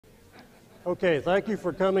Okay, thank you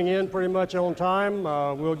for coming in pretty much on time.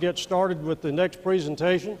 We'll get started with the next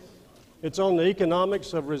presentation. It's on the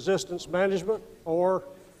economics of resistance management, or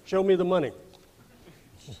show me the money.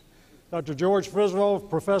 Dr. George Frisvold,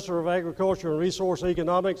 Professor of Agriculture and Resource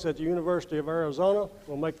Economics at the University of Arizona,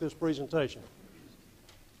 will make this presentation.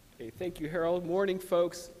 Okay, thank you, Harold. Morning,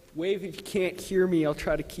 folks. Wave if you can't hear me. I'll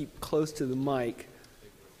try to keep close to the mic.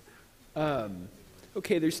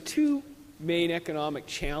 Okay, there's two main economic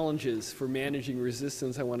challenges for managing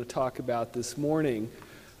resistance I want to talk about this morning.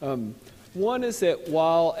 One is that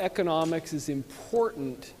while economics is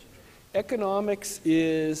important, economics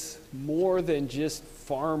is more than just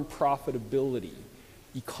farm profitability.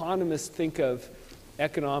 Economists think of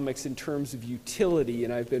economics in terms of utility,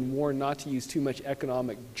 and I've been warned not to use too much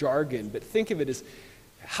economic jargon, but think of it as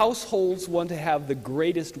households want to have the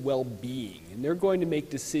greatest well-being, and they're going to make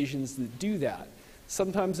decisions that do that.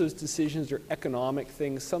 Sometimes those decisions are economic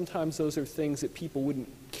things. Sometimes those are things that people wouldn't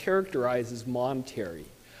characterize as monetary.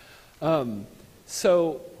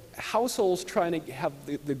 So households trying to have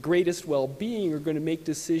the greatest well-being are going to make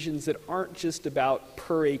decisions that aren't just about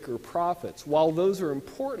per-acre profits. While those are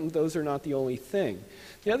important, those are not the only thing.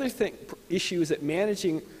 The other issue is that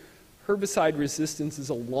managing herbicide resistance is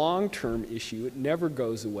a long-term issue. It never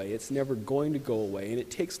goes away. It's never going to go away, and it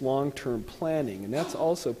takes long-term planning, and that's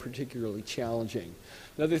also particularly challenging.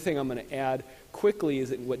 Another thing I'm going to add quickly is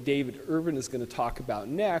that what David Irvin is going to talk about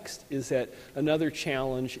next is that another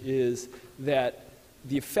challenge is that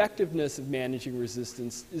the effectiveness of managing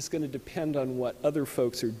resistance is going to depend on what other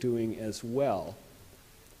folks are doing as well.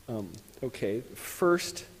 Okay,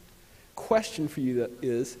 first question for you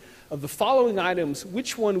is, of the following items,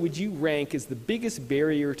 which one would you rank as the biggest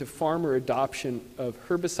barrier to farmer adoption of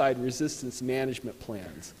herbicide resistance management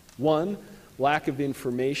plans? 1, lack of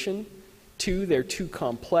information. 2, they're too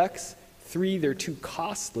complex. 3, they're too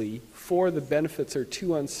costly. 4, the benefits are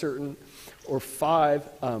too uncertain. Or 5,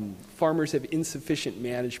 farmers have insufficient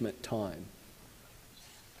management time.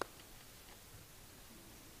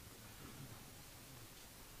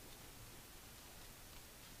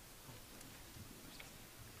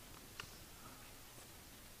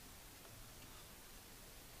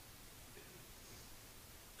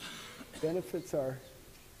 Benefits are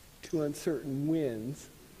too uncertain wins,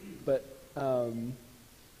 but kind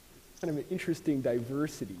of an interesting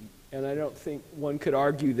diversity. And I don't think one could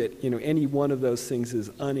argue that any one of those things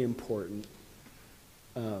is unimportant.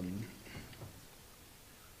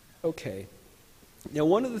 Okay. Now,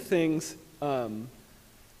 one of the things when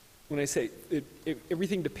I say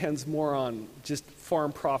everything depends more on just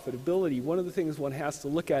farm profitability, one of the things one has to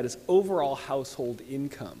look at is overall household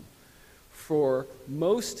income. For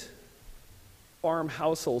most farm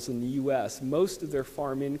households in the U.S., most of their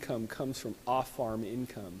farm income comes from off-farm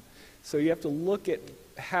income. So you have to look at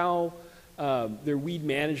how their weed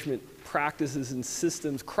management practices and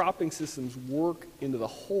systems, cropping systems, work into the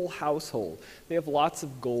whole household. They have lots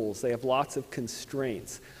of goals. They have lots of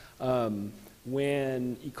constraints.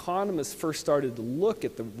 When economists first started to look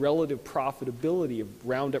at the relative profitability of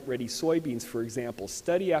Roundup-ready soybeans, for example,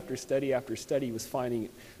 study after study after study was finding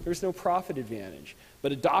there's no profit advantage.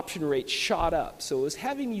 But adoption rates shot up. So it was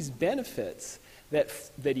having these benefits that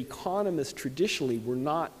economists traditionally were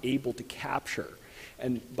not able to capture.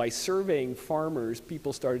 And by surveying farmers,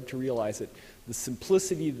 people started to realize that the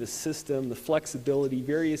simplicity of the system, the flexibility,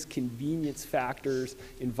 various convenience factors,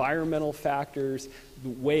 environmental factors, the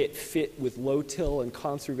way it fit with low-till and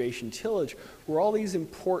conservation tillage were all these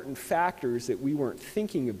important factors that we weren't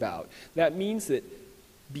thinking about. That means that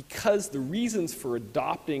because the reasons for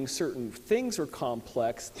adopting certain things are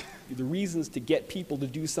complex, the reasons to get people to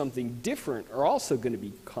do something different are also going to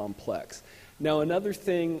be complex. Now, another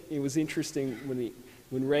thing, it was interesting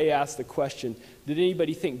when Ray asked the question, did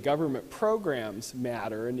anybody think government programs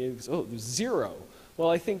matter? And it was, there's 0. Well,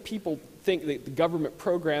 I think people think that the government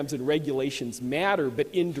programs and regulations matter, but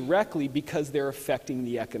indirectly because they're affecting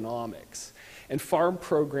the economics. And farm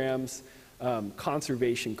programs,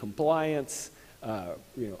 conservation compliance,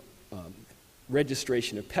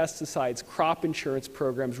 registration of pesticides, crop insurance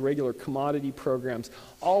programs, regular commodity programs,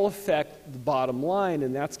 all affect the bottom line,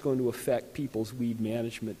 and that's going to affect people's weed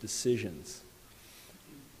management decisions.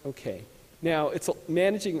 Okay, now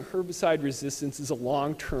managing herbicide resistance is a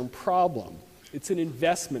long-term problem. It's an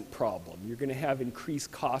investment problem. You're going to have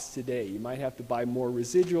increased costs today. You might have to buy more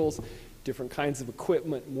residuals, different kinds of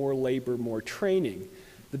equipment, more labor, more training.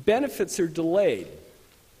 The benefits are delayed.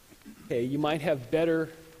 Okay, you might have better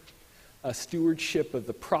stewardship of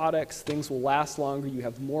the products. Things will last longer. You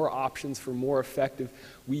have more options for more effective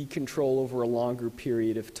weed control over a longer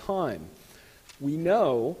period of time. We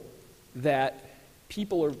know that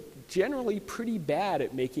people are generally pretty bad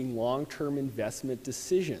at making long-term investment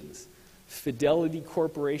decisions. Fidelity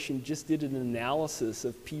Corporation just did an analysis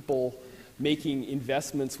of people making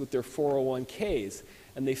investments with their 401ks,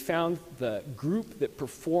 and they found the group that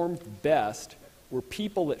performed best were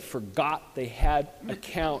people that forgot they had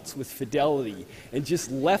accounts with Fidelity and just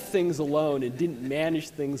left things alone and didn't manage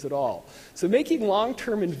things at all. So making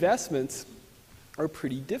long-term investments are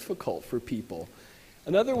pretty difficult for people.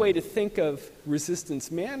 Another way to think of resistance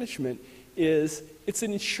management is it's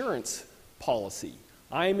an insurance policy.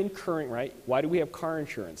 I am incurring, right? Why do we have car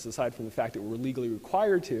insurance, aside from the fact that we're legally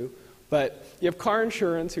required to? But you have car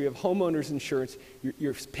insurance or you have homeowners insurance.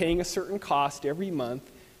 You're paying a certain cost every month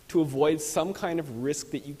to avoid some kind of risk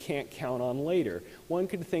that you can't count on later. One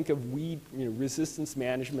could think of resistance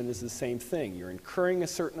management as the same thing. You're incurring a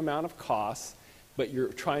certain amount of costs, but you're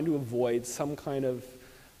trying to avoid some kind of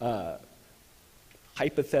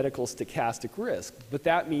hypothetical stochastic risk. But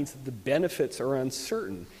that means that the benefits are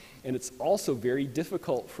uncertain. And it's also very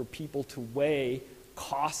difficult for people to weigh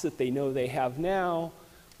costs that they know they have now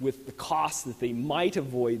with the costs that they might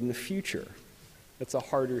avoid in the future. That's a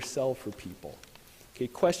harder sell for people. Okay,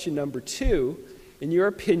 question number 2. In your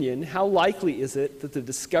opinion, how likely is it that the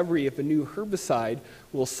discovery of a new herbicide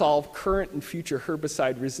will solve current and future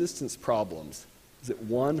herbicide resistance problems? Is it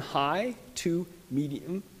 1, high, 2,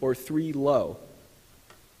 medium, or 3, low?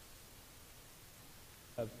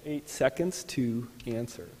 I have 8 seconds to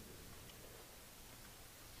answer.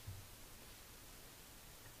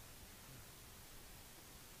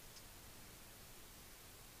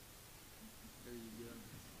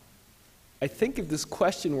 I think if this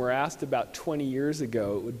question were asked about 20 years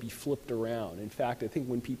ago, it would be flipped around. In fact, I think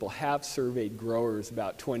when people have surveyed growers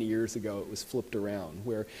about 20 years ago, it was flipped around,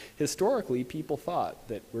 where historically people thought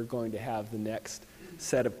that we're going to have the next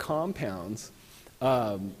set of compounds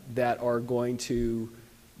that are going to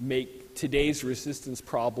make today's resistance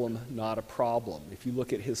problem not a problem. If you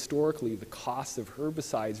look at historically, the cost of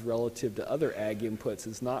herbicides relative to other ag inputs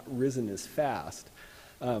has not risen as fast.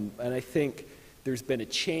 And I think there's been a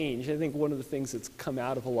change. I think one of the things that's come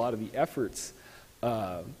out of a lot of the efforts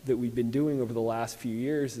that we've been doing over the last few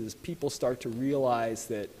years is people start to realize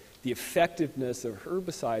that the effectiveness of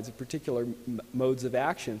herbicides, in particular modes of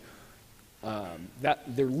action, that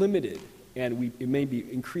they're limited, and it may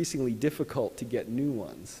be increasingly difficult to get new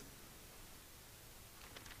ones.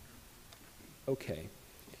 Okay.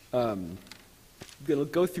 I'm going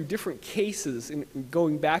to go through different cases and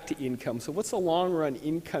going back to income. So what's the long-run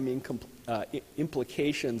income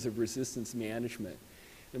implications of resistance management?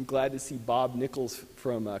 I'm glad to see Bob Nichols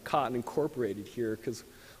from Cotton Incorporated here, because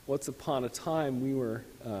once upon a time we were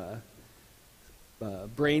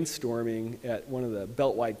brainstorming at one of the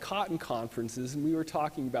Beltwide Cotton conferences, and we were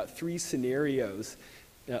talking about 3 scenarios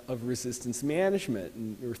of resistance management,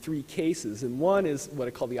 and there were 3 cases. And one is what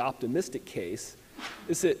I call the optimistic case,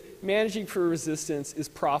 is that managing for resistance is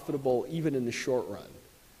profitable even in the short run.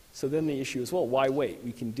 So then the issue is, well, why wait?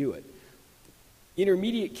 We can do it.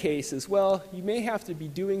 Intermediate case is, well, you may have to be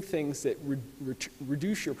doing things that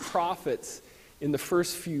reduce your profits in the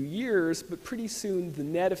first few years, but pretty soon the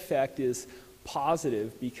net effect is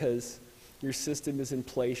positive because your system is in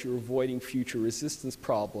place, you're avoiding future resistance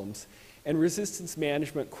problems. And resistance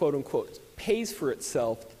management, quote unquote, pays for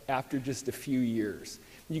itself after just a few years.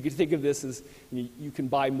 You could think of this as you can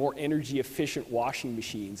buy more energy efficient washing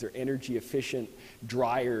machines or energy efficient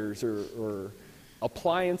dryers or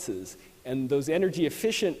appliances. And those energy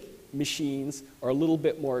efficient machines are a little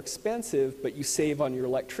bit more expensive, but you save on your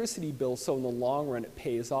electricity bill, so in the long run it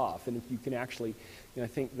pays off. And if you can actually, I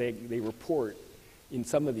think they report in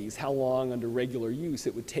some of these how long under regular use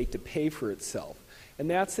it would take to pay for itself. And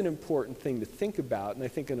that's an important thing to think about, and I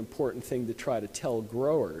think an important thing to try to tell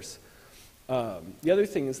growers. The other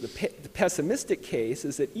thing is the pessimistic case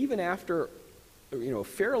is that even after a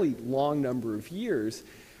fairly long number of years,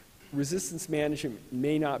 resistance management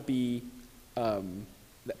may not be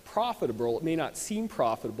that profitable, it may not seem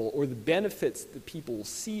profitable, or the benefits that people will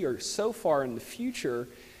see are so far in the future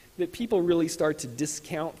that people really start to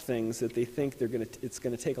discount things that they think it's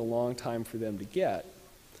going to take a long time for them to get.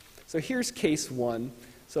 So here's case 1.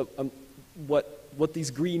 So what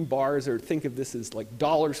these green bars are, think of this as like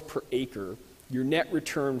dollars per acre, your net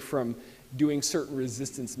return from doing certain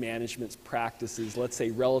resistance management practices, let's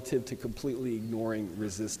say relative to completely ignoring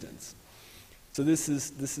resistance. So this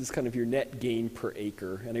is kind of your net gain per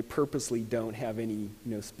acre, and I purposely don't have any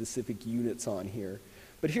specific units on here.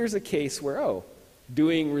 But here's a case where,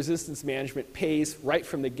 doing resistance management pays right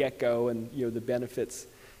from the get-go, and the benefits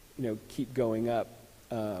keep going up.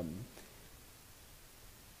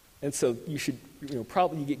 And so you should,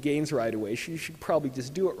 probably get gains right away, so you should probably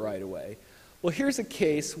just do it right away. Well, here's a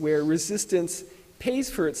case where resistance pays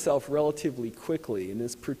for itself relatively quickly. In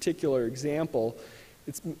this particular example,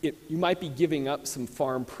 you might be giving up some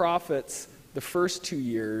farm profits the first 2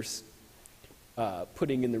 years,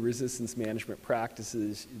 putting in the resistance management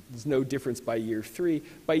practices. There's no difference by year 3.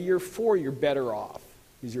 By year 4, you're better off,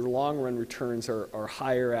 because your long-run returns are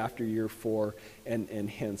higher after year 4 and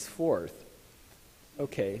henceforth.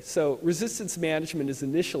 Okay, so resistance management is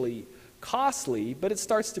initially costly, but it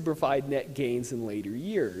starts to provide net gains in later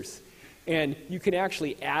years. And you can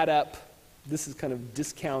actually add up, this is kind of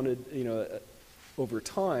discounted, over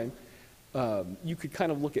time. You could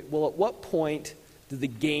kind of look at, well, at what point do the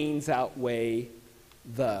gains outweigh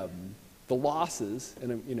the losses?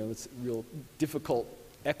 And, it's a real difficult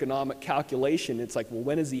economic calculation. It's like, well,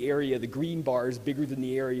 when is the area of the green bars bigger than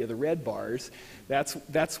the area of the red bars?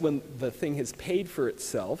 That's when the thing has paid for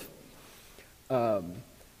itself.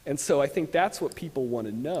 And so I think that's what people want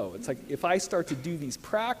to know. It's like, if I start to do these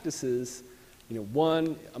practices,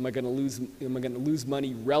 one, am I going to lose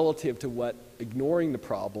money relative to what ignoring the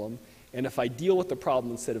problem? And if I deal with the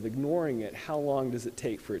problem instead of ignoring it, how long does it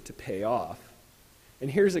take for it to pay off?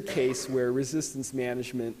 And here's a case where resistance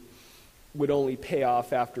management would only pay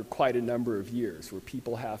off after quite a number of years, where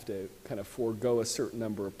people have to kind of forego a certain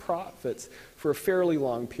number of profits for a fairly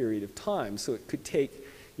long period of time. So it could take,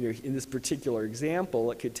 in this particular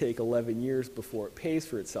example, it could take 11 years before it pays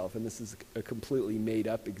for itself, and this is a completely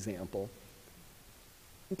made-up example.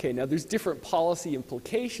 Okay, now there's different policy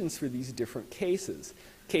implications for these different cases.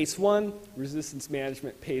 Case 1, resistance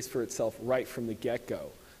management pays for itself right from the get-go.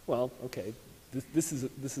 Well, okay, this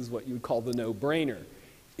is what you would call the no-brainer.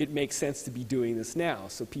 It makes sense to be doing this now,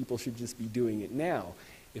 so people should just be doing it now.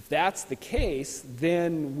 If that's the case,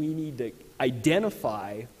 then we need to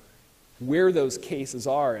identify where those cases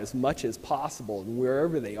are as much as possible, and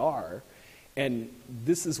wherever they are. And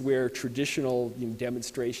this is where traditional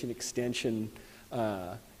demonstration, extension,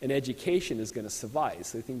 and education is going to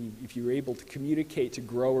suffice. I think if you're able to communicate to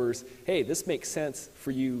growers, hey, this makes sense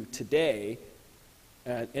for you today,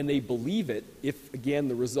 and they believe it, if, again,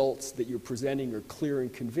 the results that you're presenting are clear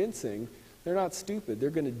and convincing, they're not stupid. They're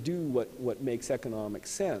going to do what makes economic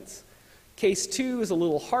sense. Case 2 is a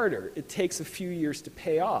little harder. It takes a few years to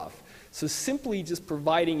pay off. So simply just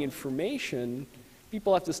providing information,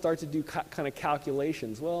 people have to start to do kind of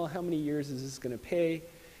calculations. Well, how many years is this going to pay?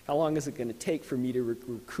 How long is it going to take for me to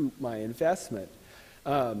recoup my investment?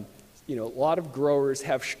 A lot of growers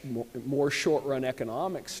have more short-run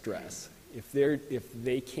economic stress. If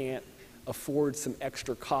they can't afford some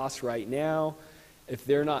extra costs right now, if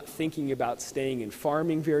they're not thinking about staying in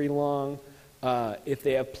farming very long, if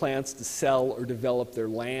they have plans to sell or develop their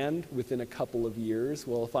land within a couple of years,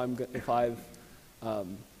 well, if I'm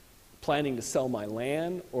planning to sell my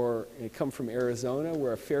land, or I come from Arizona,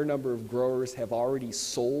 where a fair number of growers have already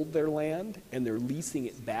sold their land and they're leasing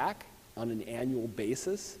it back on an annual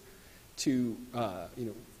basis to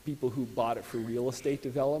people who bought it for real estate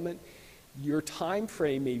development, your time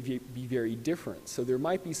frame may be very different. So there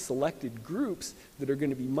might be selected groups that are going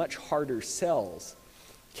to be much harder sells.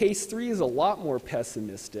 Case 3 is a lot more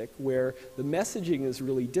pessimistic, where the messaging is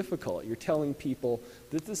really difficult. You're telling people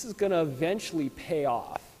that this is going to eventually pay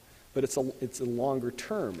off, but it's a longer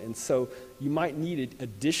term. And so you might need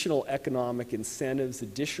additional economic incentives,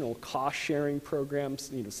 additional cost-sharing programs,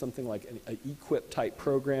 something like an EQIP type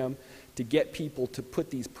program, to get people to put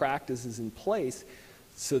these practices in place,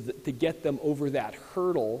 so that to get them over that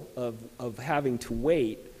hurdle of having to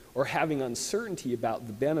wait or having uncertainty about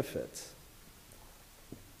the benefits.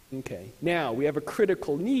 Okay, now we have a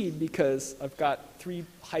critical need, because I've got 3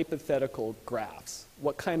 hypothetical graphs.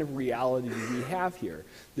 What kind of reality do we have here?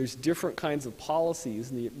 There's different kinds of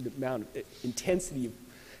policies and the amount of intensity of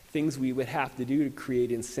things we would have to do to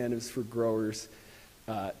create incentives for growers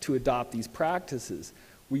to adopt these practices.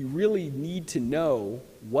 We really need to know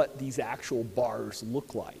what these actual bars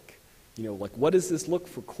look like. Like, what does this look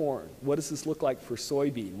for corn? What does this look like for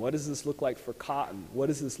soybean? What does this look like for cotton? What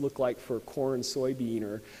does this look like for corn, soybean,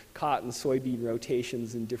 or cotton, soybean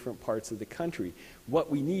rotations in different parts of the country?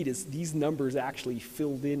 What we need is these numbers actually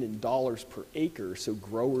filled in dollars per acre, so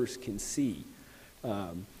growers can see.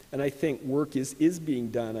 And I think work is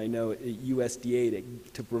being done, I know, at USDA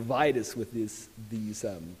to provide us with these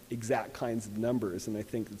exact kinds of numbers, and I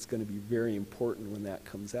think it's going to be very important when that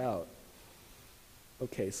comes out.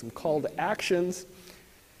 Okay, some call to actions.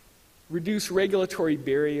 Reduce regulatory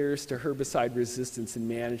barriers to herbicide resistance and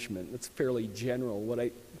management. That's fairly general. What I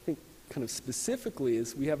think kind of specifically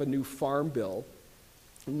is we have a new farm bill.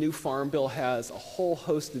 The new farm bill has a whole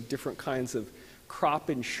host of different kinds of crop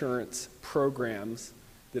insurance programs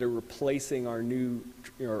that are replacing our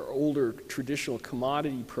older traditional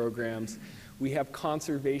commodity programs. We have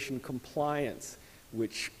conservation compliance,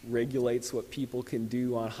 which regulates what people can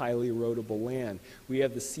do on highly erodible land. We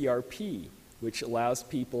have the CRP, which allows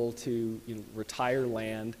people to retire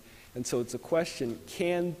land. And so it's a question,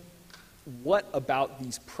 what about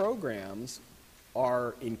these programs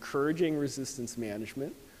are encouraging resistance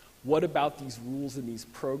management? What about these rules and these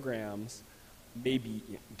programs maybe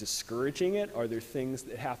discouraging it? Are there things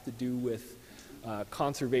that have to do with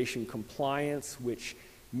conservation compliance, which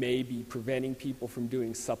may be preventing people from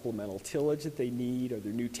doing supplemental tillage that they need? Are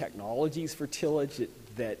there new technologies for tillage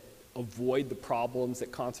that avoid the problems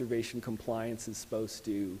that conservation compliance is supposed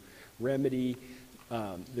to remedy?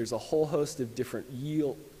 There's a whole host of different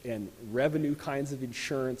yield and revenue kinds of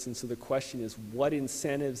insurance, and so the question is, what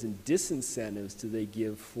incentives and disincentives do they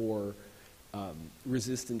give for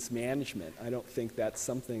resistance management? I don't think that's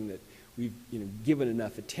something that we've given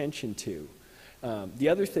enough attention to. The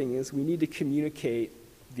other thing is we need to communicate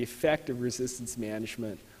the effect of resistance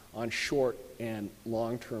management on short and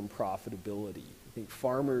long-term profitability. I think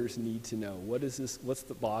farmers need to know, what's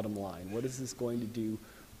the bottom line? What is this going to do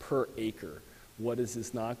per acre? What is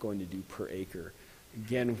this not going to do per acre?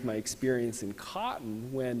 Again, with my experience in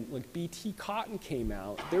cotton, when BT cotton came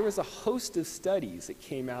out, there was a host of studies that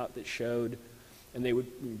came out that showed, and they would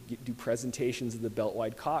do presentations at the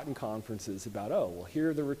Beltwide Cotton conferences about, oh, well, here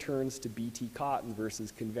are the returns to BT cotton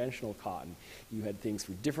versus conventional cotton. You had things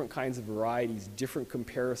for different kinds of varieties, different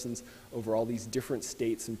comparisons over all these different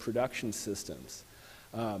states and production systems.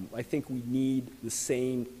 I think we need the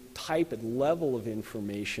same type and level of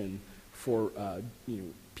information for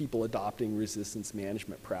people adopting resistance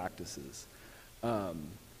management practices.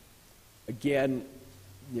 Again,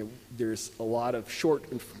 there's a lot of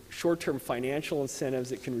short-term financial incentives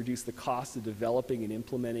that can reduce the cost of developing and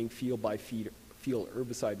implementing field-by-field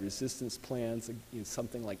herbicide resistance plans.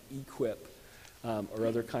 Something like EQIP or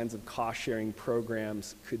other kinds of cost-sharing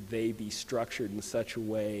programs, could they be structured in such a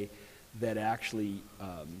way that actually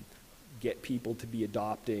get people to be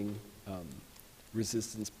adopting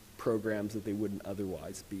resistance programs that they wouldn't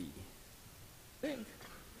otherwise be? I think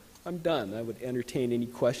I'm done. I would entertain any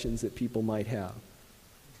questions that people might have.